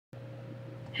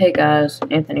Hey guys,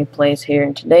 Anthony Plays here,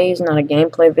 and today is not a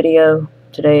gameplay video.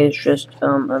 Today is just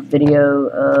a video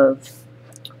of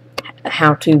a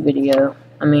how-to video.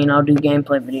 I mean, I'll do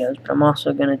gameplay videos, but I'm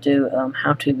also going to do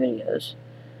how-to videos.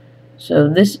 So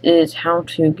this is how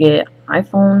to get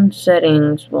iPhone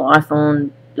settings,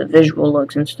 the visual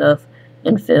looks and stuff,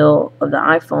 and feel of the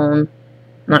iPhone.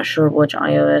 I'm not sure which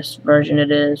iOS version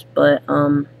it is, but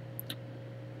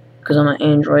because I'm an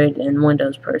Android and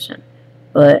Windows person.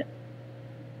 But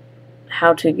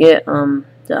how to get the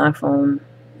iPhone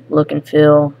look and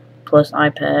feel plus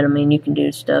iPad. I mean, you can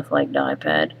do stuff like the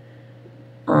iPad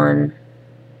on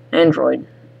Android.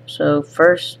 So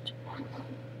first,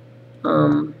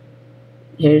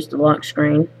 here's the lock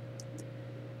screen.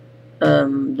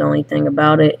 The only thing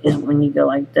about it is when you go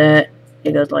like that,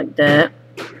 it goes like that.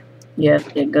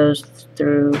 Yep, it goes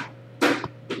through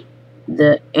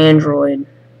the Android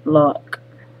lock.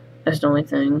 That's the only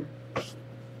thing.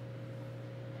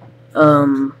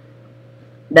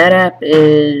 That app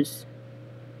is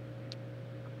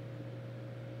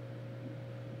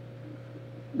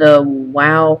the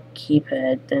WoW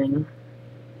keypad thing.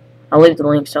 I'll leave the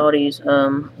links to all these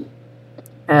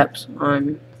apps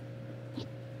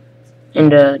in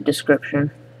the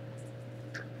description.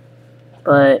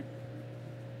 But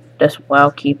that's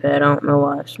WoW keypad. I don't know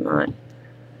why it's not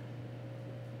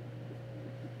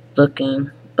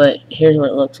looking, but here's what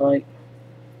it looks like.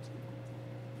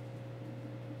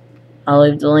 I'll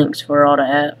leave the links for all the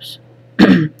apps.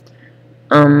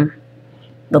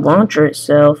 The launcher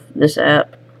itself, this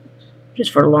app,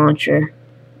 just for the launcher,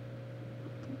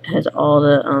 has all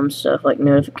the stuff like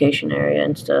notification area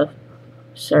and stuff.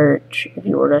 Search, if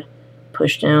you were to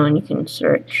push down, you can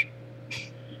search.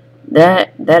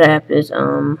 That app is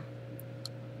let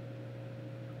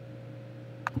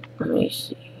me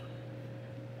see,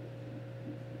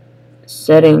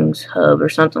 Settings Hub or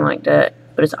something like that,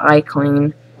 but it's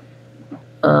iClean.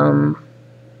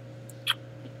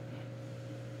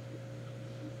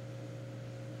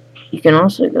 You can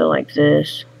also go like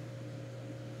this.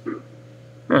 I'm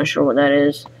not sure what that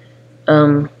is.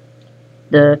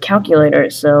 The calculator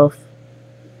itself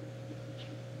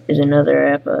is another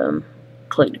app.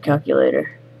 Click the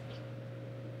calculator.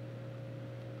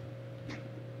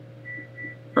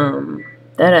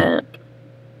 That app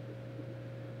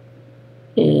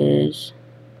is,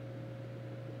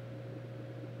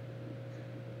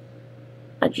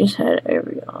 I just had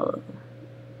all of them.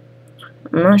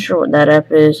 I'm not sure what that app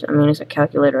is. I mean, it's a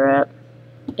calculator app.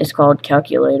 It's called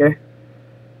Calculator.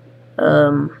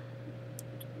 That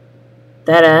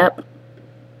app,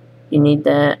 you need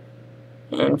that.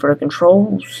 And for the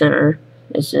Control Center,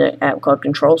 it's an app called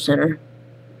Control Center.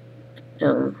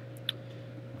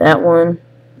 That one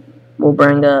will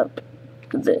bring up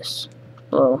this.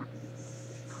 Well,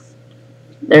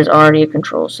 there's already a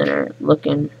Control Center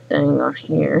looking thing on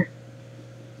here,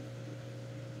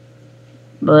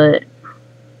 but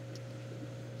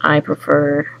I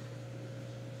prefer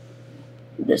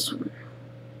this one.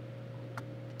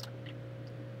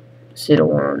 See, the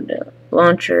one on the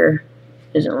launcher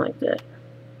isn't like that.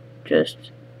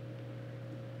 Just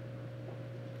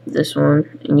this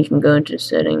one, and you can go into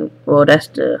setting. Well, that's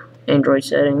the Android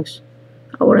settings.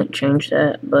 I wouldn't change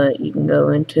that, but you can go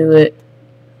into it.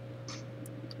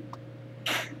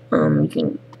 You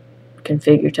can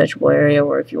configure touchable area,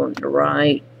 or if you want to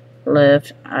right,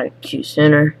 left, IQ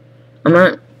center.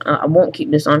 I won't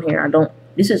keep this on here.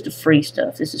 This is the free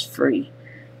stuff. This is free,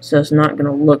 so it's not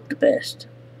gonna look the best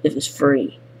if it's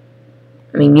free.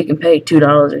 I mean, you can pay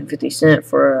 $2.50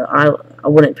 for I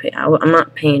wouldn't pay. I'm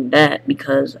not paying that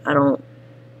because I'm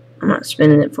not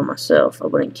spending it for myself. I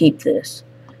wouldn't keep this,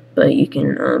 but you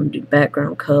can do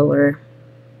background color.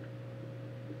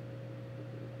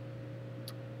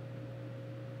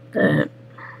 That,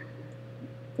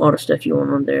 a lot of stuff you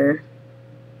want on there.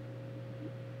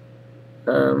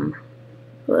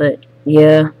 But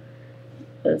yeah,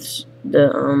 that's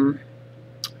the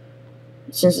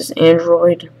since it's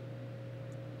Android,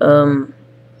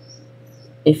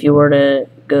 if you were to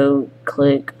go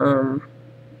click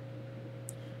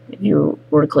if you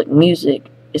were to click music,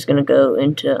 it's gonna go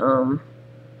into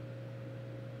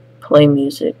play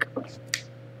music.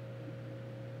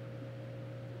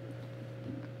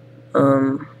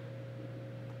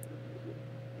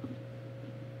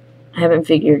 I haven't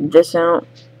figured this out.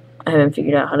 I haven't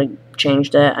figured out how to change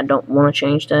that. I don't want to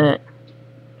change that.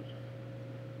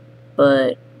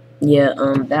 But yeah,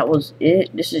 that was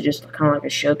it. This is just kind of like a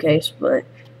showcase, but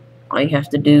all you have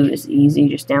to do is easy.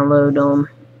 Just download them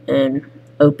and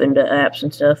open the apps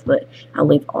and stuff. But I'll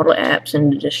leave all the apps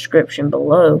in the description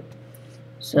below.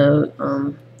 So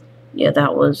yeah,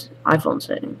 that was iPhone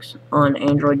settings on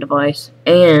Android device,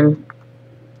 and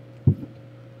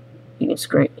you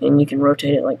can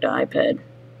rotate it like the iPad.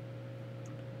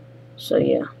 So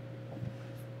yeah.